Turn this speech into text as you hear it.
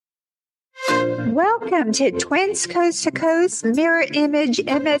Welcome to Twins Coast to Coast Mirror Image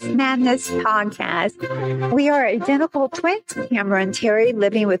MS Madness podcast. We are identical twins, Cameron and Terry,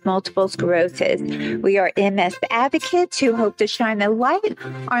 living with multiple sclerosis. We are MS advocates who hope to shine a light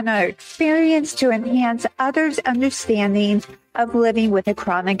on our experience to enhance others' understanding of living with a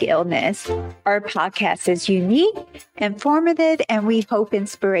chronic illness. Our podcast is unique, informative, and we hope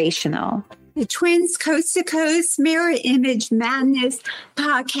inspirational. The Twins Coast to Coast Mirror Image Madness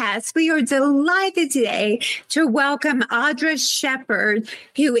podcast. We are delighted today to welcome Ardra Shephard,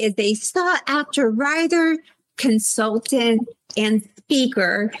 who is a sought-after writer, consultant, and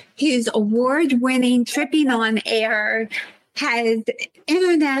speaker whose award-winning Tripping on Air has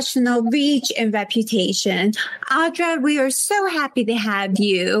international reach and reputation. Ardra, we are so happy to have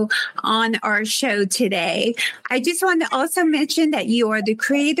you on our show today. I just want to also mention that you are the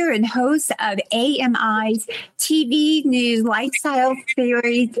creator and host of AMI's TV news lifestyle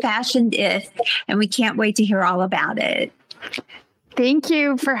series, Fashion Disc, and we can't wait to hear all about it. Thank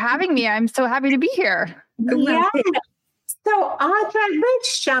you for having me. I'm so happy to be here. Yeah. So, Ardra,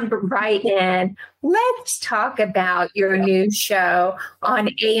 let's jump right in. Let's talk about your new show on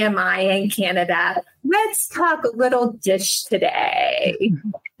AMI in Canada. Let's talk a little dish today.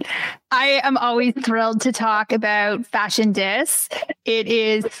 I am always thrilled to talk about Fashion Disc. It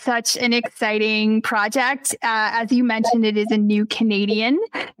is such an exciting project. As you mentioned, it is a new Canadian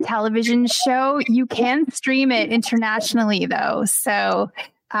television show. You can stream it internationally, though. So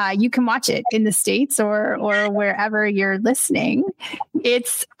you can watch it in the States or wherever you're listening.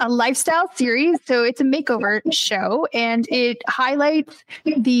 It's a lifestyle series, so it's a makeover show, and it highlights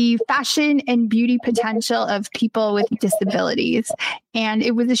the fashion and beauty potential of people with disabilities. And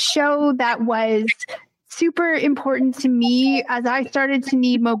it was a show that was super important to me as I started to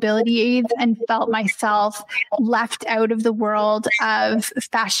need mobility aids and felt myself left out of the world of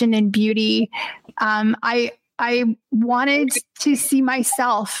fashion and beauty. I wanted to see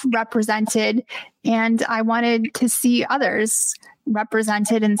myself represented, and I wanted to see others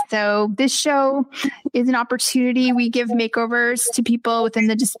represented. And so this show is an opportunity. We give makeovers to people within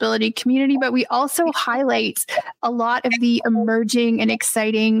the disability community, but we also highlight a lot of the emerging and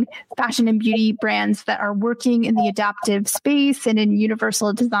exciting fashion and beauty brands that are working in the adaptive space and in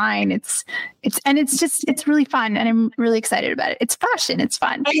universal design. It's really fun, and I'm really excited about it. It's fashion. It's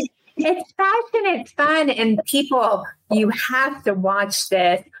fun. It's fashion, it's fun, and people, you have to watch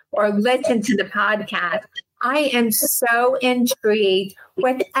this or listen to the podcast. I am so intrigued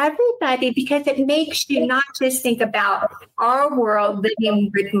with everybody because it makes you not just think about our world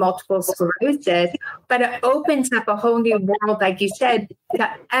living with multiple sclerosis, but it opens up a whole new world, like you said,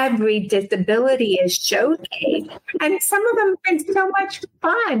 that every disability is showcased. And some of them have been so much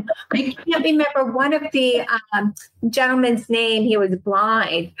fun. I can't remember one of the gentleman's name. He was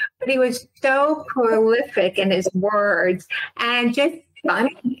blind, but he was so prolific in his words and just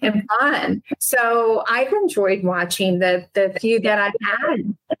funny and fun. So I've enjoyed watching the few that I've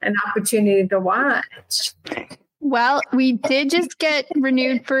had an opportunity to watch. Well, we did just get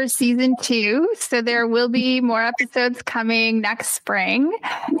renewed for season 2, so there will be more episodes coming next spring.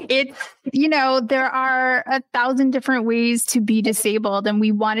 It's, there are 1,000 different ways to be disabled, and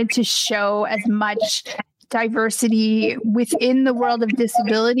we wanted to show as much diversity within the world of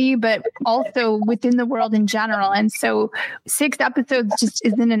disability, but also within the world in general. And so 6 episodes just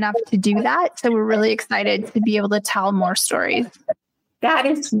isn't enough to do that. So we're really excited to be able to tell more stories. That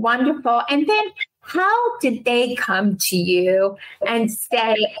is wonderful. And then how did they come to you and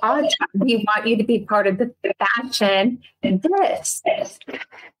say, we want you to be part of the fashion and this?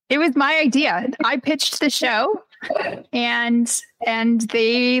 It was my idea. I pitched the show and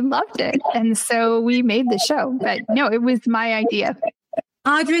they loved it. And so we made the show. But no, it was my idea.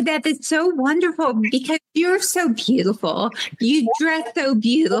 Ardra, that is so wonderful because you're so beautiful. You dress so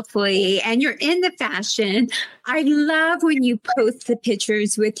beautifully and you're in the fashion. I love when you post the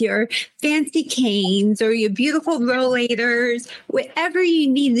pictures with your fancy canes or your beautiful rollators, whatever you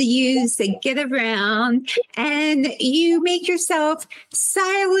need to use to get around. And you make yourself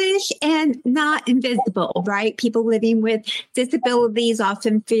stylish and not invisible, right? People living with disabilities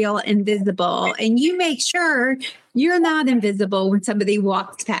often feel invisible. And you make sure you're not invisible when somebody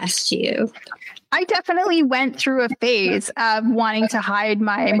walks past you. I definitely went through a phase of wanting to hide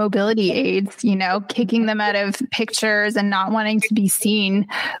my mobility aids, kicking them out of pictures and not wanting to be seen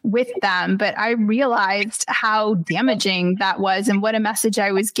with them. But I realized how damaging that was and what a message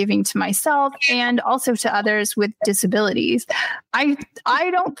I was giving to myself and also to others with disabilities. I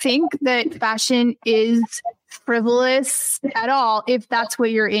don't think that fashion is frivolous at all if that's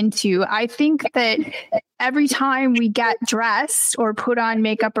what you're into. I think that every time we get dressed or put on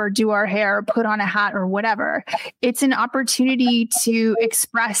makeup or do our hair or put on a hat or whatever, it's an opportunity to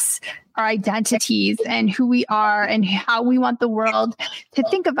express our identities and who we are and how we want the world to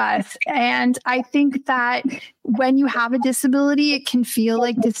think of us. And I think that when you have a disability, it can feel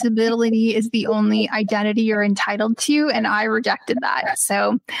like disability is the only identity you're entitled to. And I rejected that.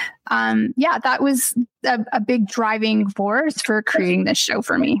 So, that was a big driving force for creating this show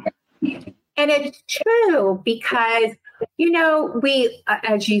for me. And it's true because, we,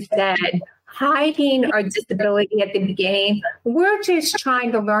 as you said, hiding our disability at the beginning, we're just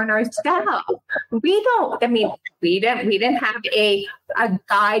trying to learn ourselves. We didn't have a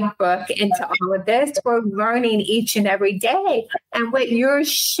guidebook into all of this. We're learning each and every day. And what you're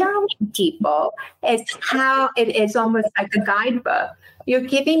showing people is how it is almost like a guidebook. You're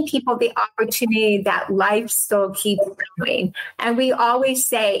giving people the opportunity that life still keeps going. And we always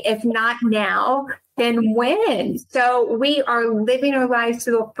say, if not now, then when? So we are living our lives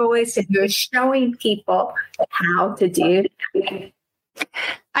to the fullest, and you're showing people how to do that.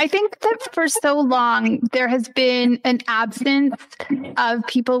 I think that for so long, there has been an absence of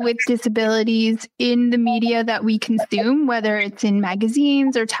people with disabilities in the media that we consume, whether it's in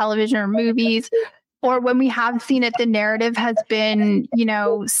magazines or television or movies. Or when we have seen it, the narrative has been,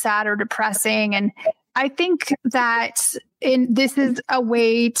 sad or depressing. And I think that this is a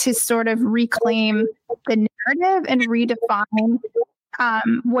way to sort of reclaim the narrative and redefine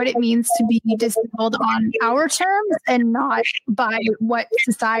what it means to be disabled on our terms and not by what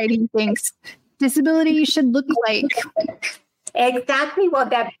society thinks disability should look like. Exactly. Well,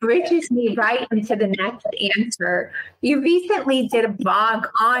 that bridges me right into the next answer. You recently did a blog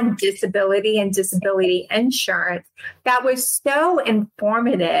on disability and disability insurance that was so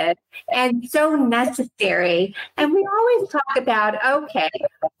informative and so necessary. And we always talk about, okay,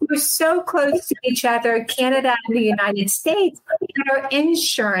 we're so close to each other, Canada and the United States, but our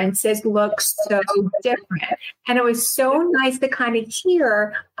insurances look so different. And it was so nice to kind of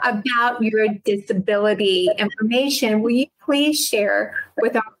hear about your disability information. Will you please share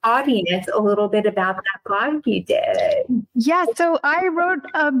with our audience a little bit about that blog you did? Yeah, so I wrote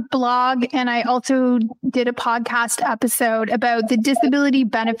a blog and I also did a podcast episode about the disability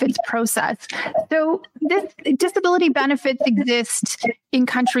benefits process. So this disability benefits exist in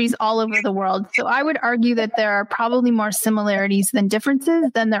countries all over the world. So I would argue that there are probably more similarities than differences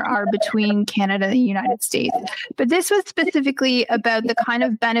than there are between Canada and the United States. But this was specifically about the kind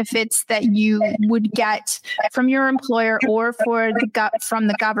of benefits that you would get from your employer or from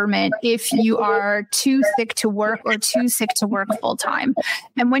the government if you are too sick to work or too sick to work full time.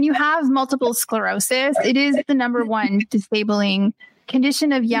 And when you have multiple sclerosis, it is the number one disabling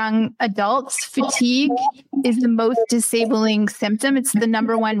condition of young adults. Fatigue is the most disabling symptom. It's the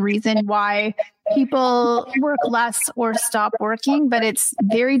number one reason why people work less or stop working, but it's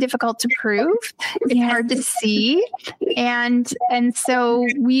very difficult to prove. It's hard to see. And so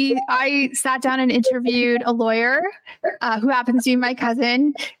I sat down and interviewed a lawyer who happens to be my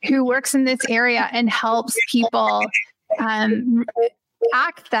cousin, who works in this area and helps people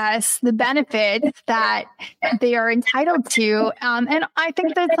access the benefits that they are entitled to. And I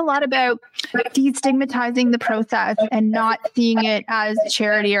think that's a lot about destigmatizing the process and not seeing it as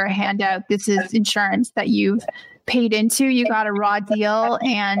charity or a handout. This is insurance that you've paid into. You got a raw deal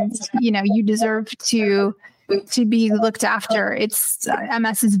and, you deserve to be looked after.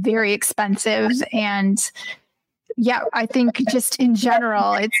 MS is very expensive. And yeah, I think just in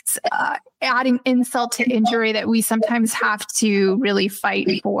general, it's adding insult to injury that we sometimes have to really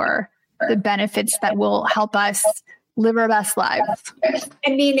fight for the benefits that will help us live our best lives. I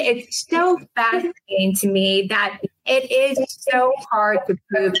mean, it's so fascinating to me that it is so hard to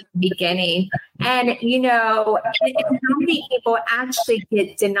prove at the beginning. And, how many people actually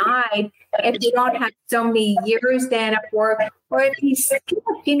get denied if they don't have so many years then of work, or if you skip,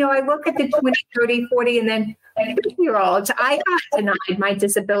 I look at the 20, 30, 40, and then 50-year-olds. I got denied my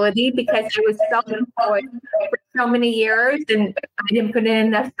disability because I was self-employed for so many years and I didn't put in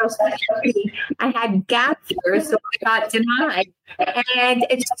enough Social Security. I had gap years, so I got denied. And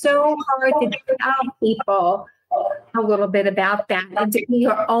it's so hard to tell people a little bit about that and to be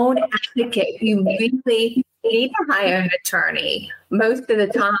your own advocate. You really need to hire an attorney most of the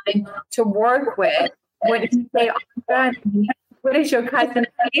time to work with. When they are done, you have to What is your cousin?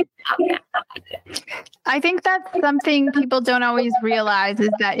 I think that's something people don't always realize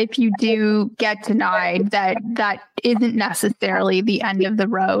is that if you do get denied, that isn't necessarily the end of the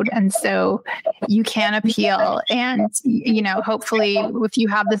road. And so you can appeal. And, hopefully if you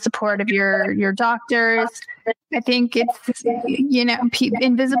have the support of your doctors, I think it's,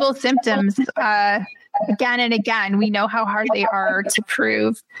 invisible symptoms, again and again, we know how hard they are to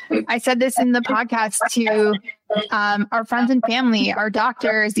prove. I said this in the podcast to our friends and family, our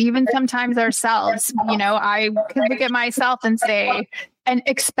doctors, even sometimes ourselves. I could look at myself and say, and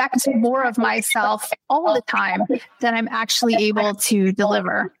expect more of myself all the time than I'm actually able to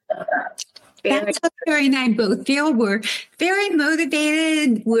deliver. That's what Terry and I both feel. We're very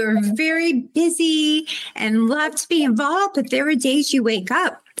motivated. We're very busy and love to be involved. But there are days you wake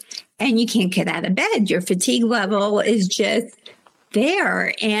up and you can't get out of bed. Your fatigue level is just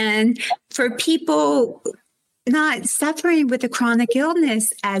there. And for people not suffering with a chronic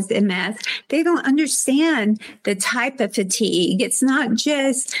illness as MS, they don't understand the type of fatigue. It's not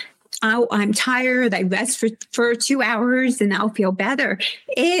just, oh, I'm tired, I rest for 2 hours and I'll feel better.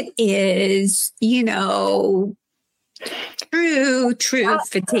 It is, true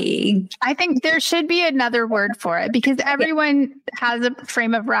fatigue. I think there should be another word for it because everyone has a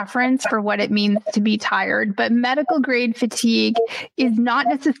frame of reference for what it means to be tired. But medical grade fatigue is not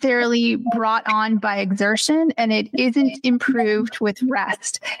necessarily brought on by exertion, and it isn't improved with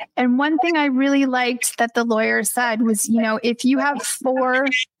rest. And one thing I really liked that the lawyer said was, if you have 4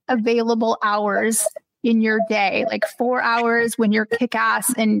 available hours in your day, like 4 hours when you're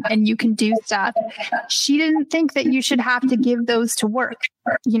kick-ass and you can do stuff. She didn't think that you should have to give those to work,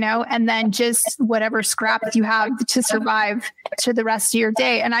 and then just whatever scraps you have to survive to the rest of your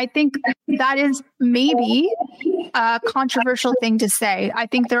day. And I think that is maybe a controversial thing to say. I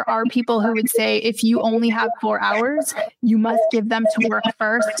think there are people who would say if you only have 4 hours, you must give them to work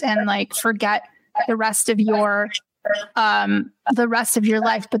first and forget the rest of your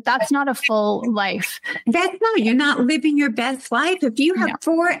life, but that's not a full life. You're not living your best life. If you have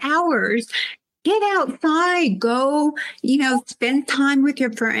 4 hours, get outside, go, spend time with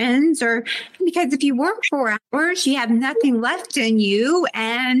your friends, or because if you work 4 hours, you have nothing left in you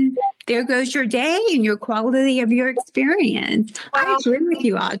and there goes your day and your quality of your experience. I agree with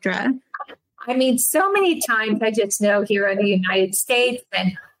you, Ardra. I mean, so many times I just know here in the United States,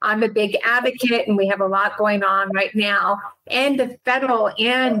 and I'm a big advocate, and we have a lot going on right now, and the federal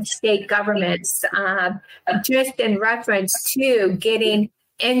and state governments, just in reference to getting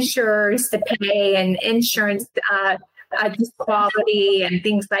insurers to pay and insurance disquality and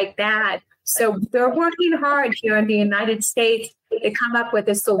things like that. So they're working hard here in the United States to come up with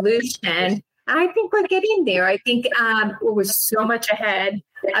a solution. I think we're getting there. I think we're so much ahead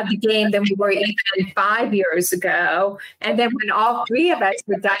of the game than we were even 5 years ago. And then when all 3 of us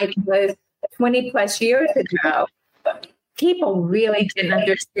were diagnosed 20 plus years ago, people really didn't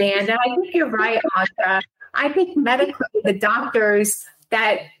understand. And I think you're right, Ardra. I think medically, the doctors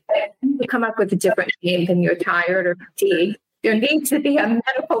that come up with a different name than you're tired or fatigued. There needs to be a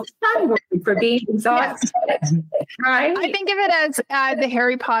medical word for being exhausted, right? I think of it as the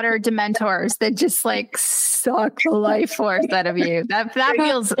Harry Potter Dementors that just suck the life force out of you. That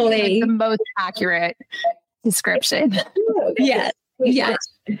feels like the most accurate description. Yes. Yes.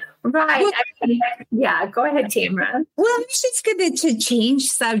 Right. Go ahead, Tamara. Well, I'm just going to change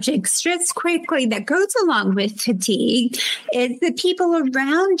subjects just quickly that goes along with fatigue. It's the people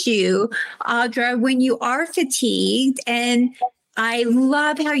around you, Ardra, when you are fatigued. And I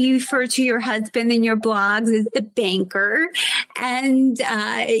love how you refer to your husband in your blogs as the banker. And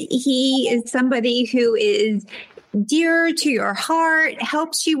he is somebody who is dear to your heart,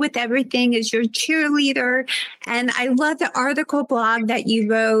 helps you with everything, is your cheerleader. And I love the article blog that you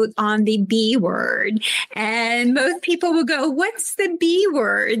wrote on the B word. And most people will go, what's the B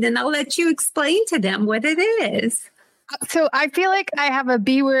word? And I'll let you explain to them what it is. So I feel like I have a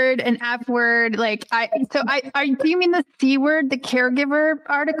B word, an F word. Do you mean the C word, the caregiver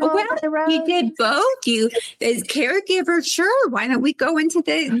article? Well, you did both. You as caregiver, sure. Why don't we go into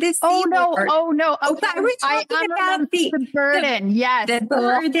this? Oh no! Okay. I am about the burden. Yes, the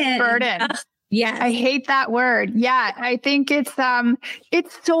burden. Burden. Yeah, I hate that word. Yeah, I think it's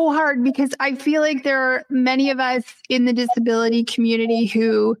so hard because I feel like there are many of us in the disability community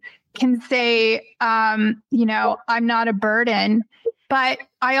who can say, I'm not a burden, but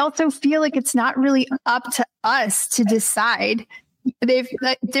I also feel like it's not really up to us to decide.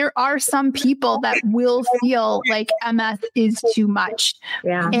 There are some people that will feel like MS is too much.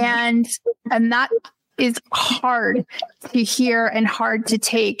 Yeah. And that is hard to hear and hard to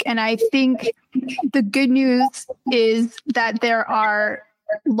take. And I think the good news is that there are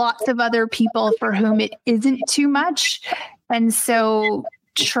lots of other people for whom it isn't too much. And so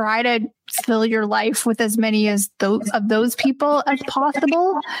try to fill your life with as many as those people as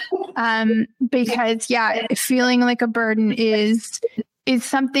possible. Because feeling like a burden is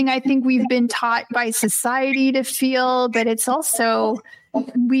something I think we've been taught by society to feel, but it's also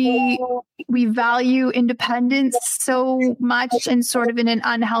we value independence so much and sort of in an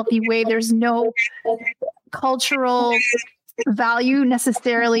unhealthy way. There's no cultural value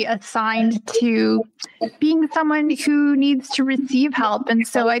necessarily assigned to being someone who needs to receive help. And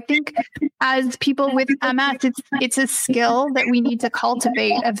so I think as people with MS, it's a skill that we need to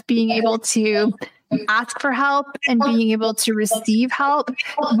cultivate of being able to ask for help and being able to receive help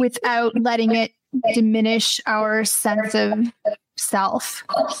without letting it diminish our sense of self.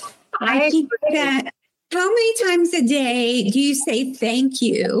 I think that how many times a day do you say thank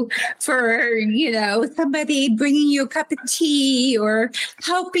you for, somebody bringing you a cup of tea or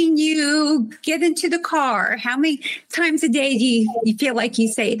helping you get into the car? How many times a day do you feel like you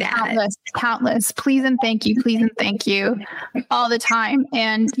say that? Countless. Please and thank you all the time.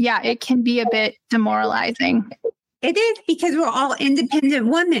 And it can be a bit demoralizing. It is, because we're all independent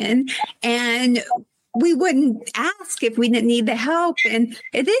women and we wouldn't ask if we didn't need the help. And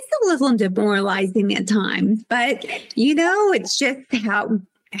it is a little demoralizing at times, but it's just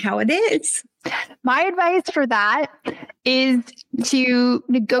how it is. My advice for that is to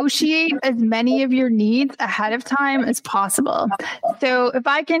negotiate as many of your needs ahead of time as possible. So if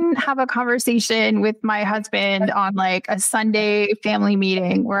I can have a conversation with my husband on like a Sunday family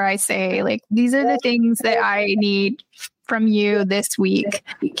meeting where I say, like, these are the things that I need from you this week.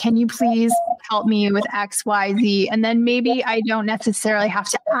 Can you please help me with X, Y, Z? And then maybe I don't necessarily have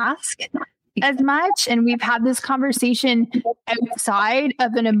to ask as much. And we've had this conversation outside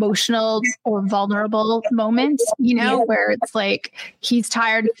of an emotional or vulnerable moment, where it's like, he's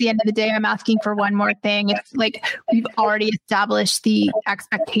tired at the end of the day. I'm asking for one more thing. It's like, we've already established the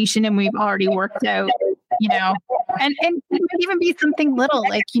expectation and we've already worked out, and it could even be something little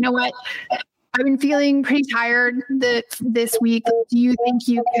like, you know what? I've been feeling pretty tired this week. Do you think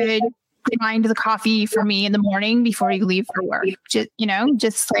you could grind the coffee for me in the morning before you leave for work?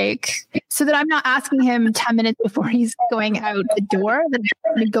 Just like, so that I'm not asking him 10 minutes before he's going out the door, that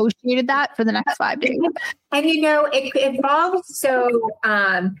I negotiated that for the next 5 days. And it involves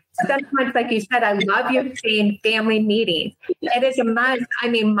sometimes, like you said, I love your saying family meetings. It is a must. I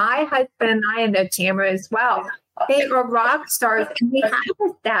mean, my husband and I, know Tamara as well, they are rock stars, and we have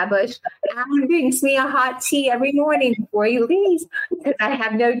established Alan brings me a hot tea every morning before he leaves because I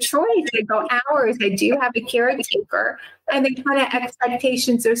have no choice. I go hours. I do have a caretaker, and the kind of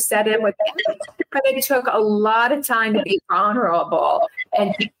expectations are set in with that. But it took a lot of time to be vulnerable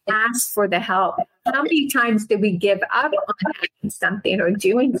and to ask for the help. How many times did we give up on asking something or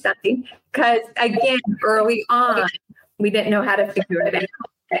doing something? Because again, early on, we didn't know how to figure it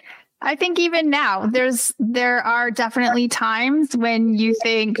out. I think even now there are definitely times when you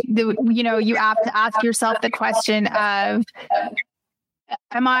think, you have to ask yourself the question of,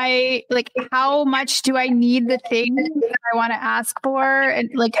 am I like, how much do I need the thing that I want to ask for?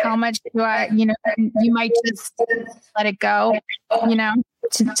 And like, how much do I, you might just let it go,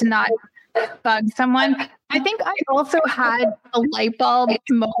 to not bug someone. I think I also had a light bulb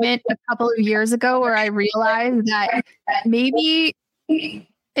moment a couple of years ago where I realized that maybe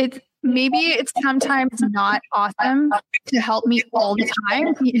it's sometimes not awesome to help me all the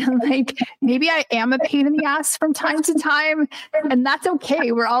time. Like maybe I am a pain in the ass from time to time, and that's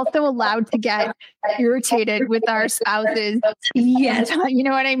okay. We're also allowed to get irritated with our spouses. Yes. You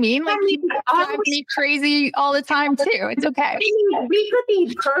know what I mean? Like people drive me crazy all the time too. It's okay. We could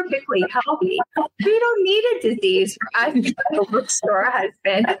be perfectly healthy. We don't need a disease for us to go look for our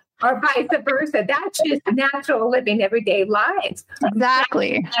husband. Or vice versa. That's just natural living everyday lives.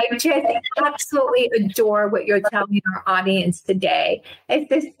 Exactly. I just absolutely adore what you're telling our audience today. Is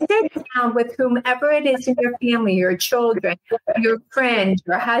to sit down with whomever it is in your family, your children, your friends,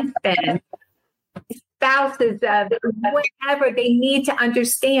 your husband, spouses, whatever. They need to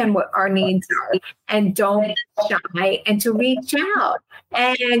understand what our needs are and don't shy and to reach out.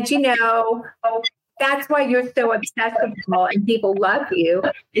 And, that's why you're so accessible and people love you,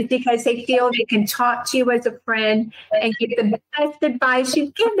 is because they feel they can talk to you as a friend and give the best advice.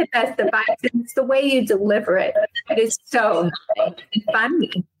 You give the best advice, and it's the way you deliver it. It is so nice and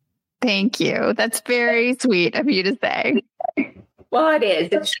funny. Thank you. That's very sweet of you to say. Well, it is.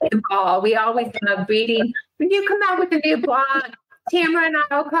 It's the ball. We always love reading. When you come out with a new blog, Tamara and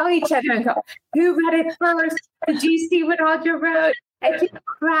I will call each other and go, who read it first? Did you see what Ardra wrote? It just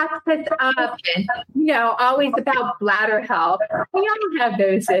cracks us up. And, always about bladder health. We all have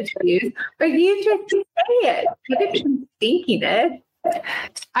those issues, but you just say it. You didn't keep thinking it.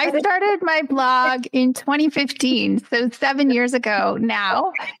 I started my blog in 2015, so 7 years ago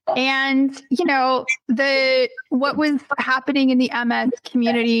now. And, what was happening in the MS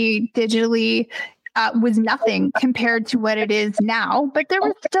community digitally was nothing compared to what it is now. But there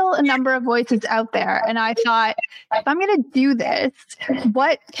was still a number of voices out there. And I thought, if I'm going to do this,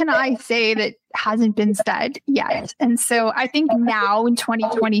 what can I say that hasn't been said yet? And so I think now in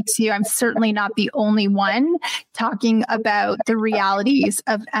 2022, I'm certainly not the only one talking about the realities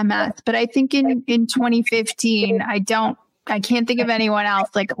of MS. But I think in 2015, I can't think of anyone else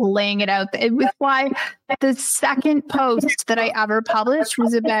like laying it out. It was why the second post that I ever published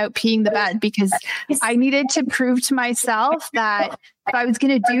was about peeing the bed, because I needed to prove to myself that if I was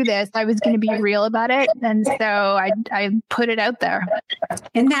going to do this, I was going to be real about it. And so I put it out there.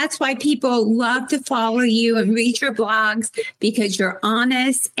 And that's why people love to follow you and read your blogs, because you're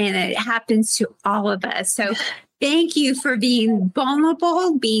honest and it happens to all of us. So thank you for being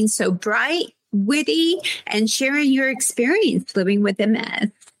vulnerable, being so bright, witty, and sharing your experience living with MS.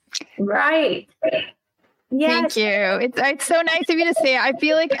 Right. Yes. Thank you. It's so nice of you to say it. I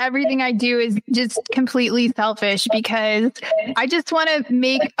feel like everything I do is just completely selfish, because I just want to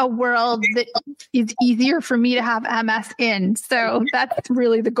make a world that is easier for me to have MS in. So that's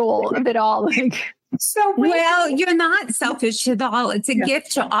really the goal of it all. Well, you're not selfish at all. It's a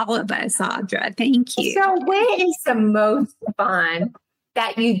gift to all of us, Ardra. Thank you. So when is the most fun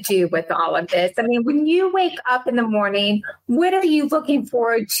that you do with all of this? I mean, when you wake up in the morning, what are you looking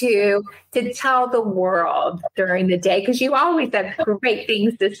forward to tell the world during the day? Because you always have great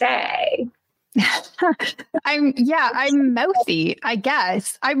things to say. I'm mouthy, I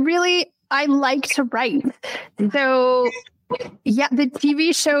guess. I like to write. So yeah, the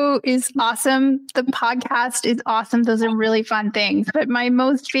TV show is awesome. The podcast is awesome. Those are really fun things. But my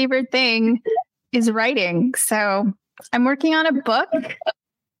most favorite thing is writing. So I'm working on a book,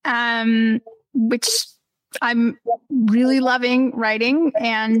 which I'm really loving writing.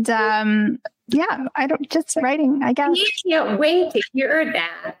 And writing, I guess. You can't wait to hear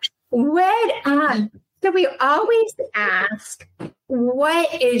that. So we always ask,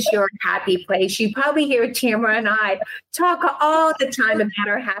 what is your happy place? You probably hear Tamara and I talk all the time about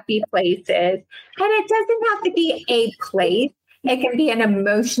our happy places. And it doesn't have to be a place. It can be an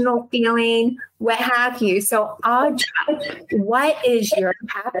emotional feeling, what have you. So, Ardra, what is your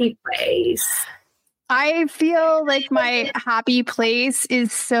happy place? I feel like my happy place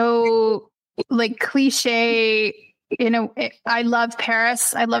is so cliche. I love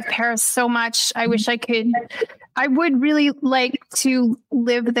Paris. I love Paris so much. I wish I would really like to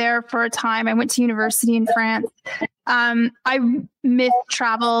live there for a time. I went to university in France. I missed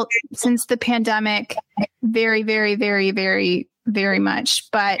travel since the pandemic very, very, very, very, very much.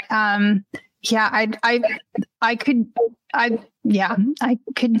 But I could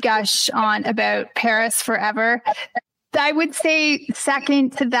gush on about Paris forever. I would say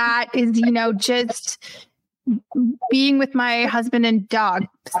second to that is, just being with my husband and dog.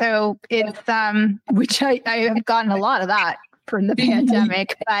 So it's, which I have gotten a lot of that from the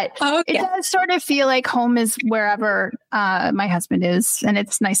pandemic, but It does sort of feel like home is wherever my husband is. And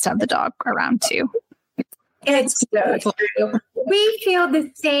it's nice to have the dog around too. It's so true. We feel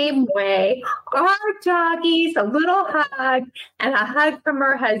the same way. Our doggies, a little hug and a hug from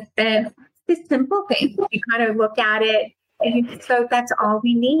her husband. The simple things. You kind of look at it, and so that's all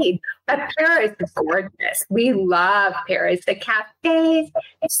we need. But Paris is gorgeous. We love Paris. The cafes,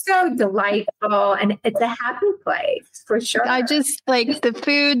 it's so delightful, and it's a happy place for sure. I just like the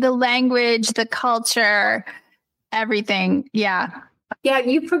food, the language, the culture, everything. Yeah. Yeah,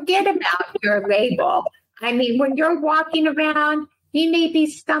 you forget about your label. I mean, when you're walking around, you may be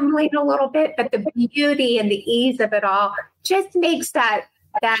stumbling a little bit, but the beauty and the ease of it all just makes that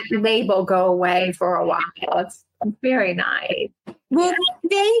label go away for a while. It's very nice. Well,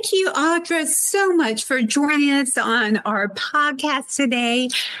 thank you, Ardra, so much for joining us on our podcast today.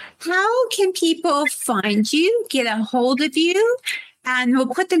 How can people find you, get a hold of you? And we'll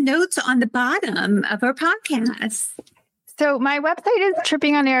put the notes on the bottom of our podcast. So my website is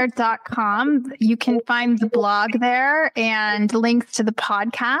trippingonair.com. You can find the blog there and links to the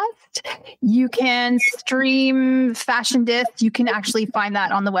podcast. You can stream Fashion Disc. You can actually find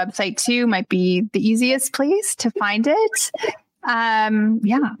that on the website too. Might be the easiest place to find it.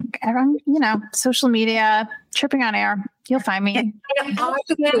 Social media, Tripping on Air. You'll find me.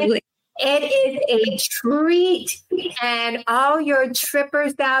 Absolutely. It is a treat. And all your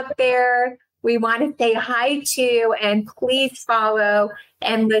trippers out there, we want to say hi to, and please follow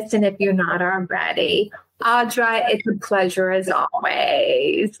and listen if you're not already. Ardra, it's a pleasure as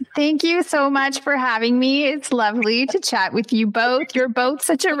always. Thank you so much for having me. It's lovely to chat with you both. You're both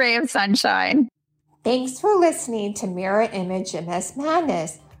such a ray of sunshine. Thanks for listening to Mirror Image MS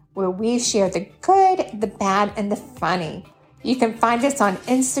Madness, where we share the good, the bad, and the funny. You can find us on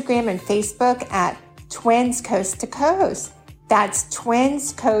Instagram and Facebook at Twins Coast to Coast. That's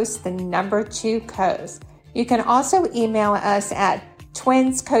Twins Coast, the number 2 coast. You can also email us at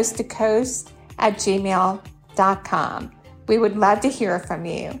twinscoasttocoast@gmail.com. We would love to hear from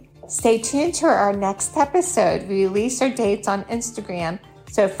you. Stay tuned to our next episode. We release our dates on Instagram,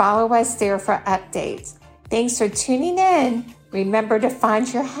 so follow us there for updates. Thanks for tuning in. Remember to find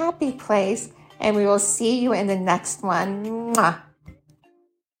your happy place, and we will see you in the next one. Mwah.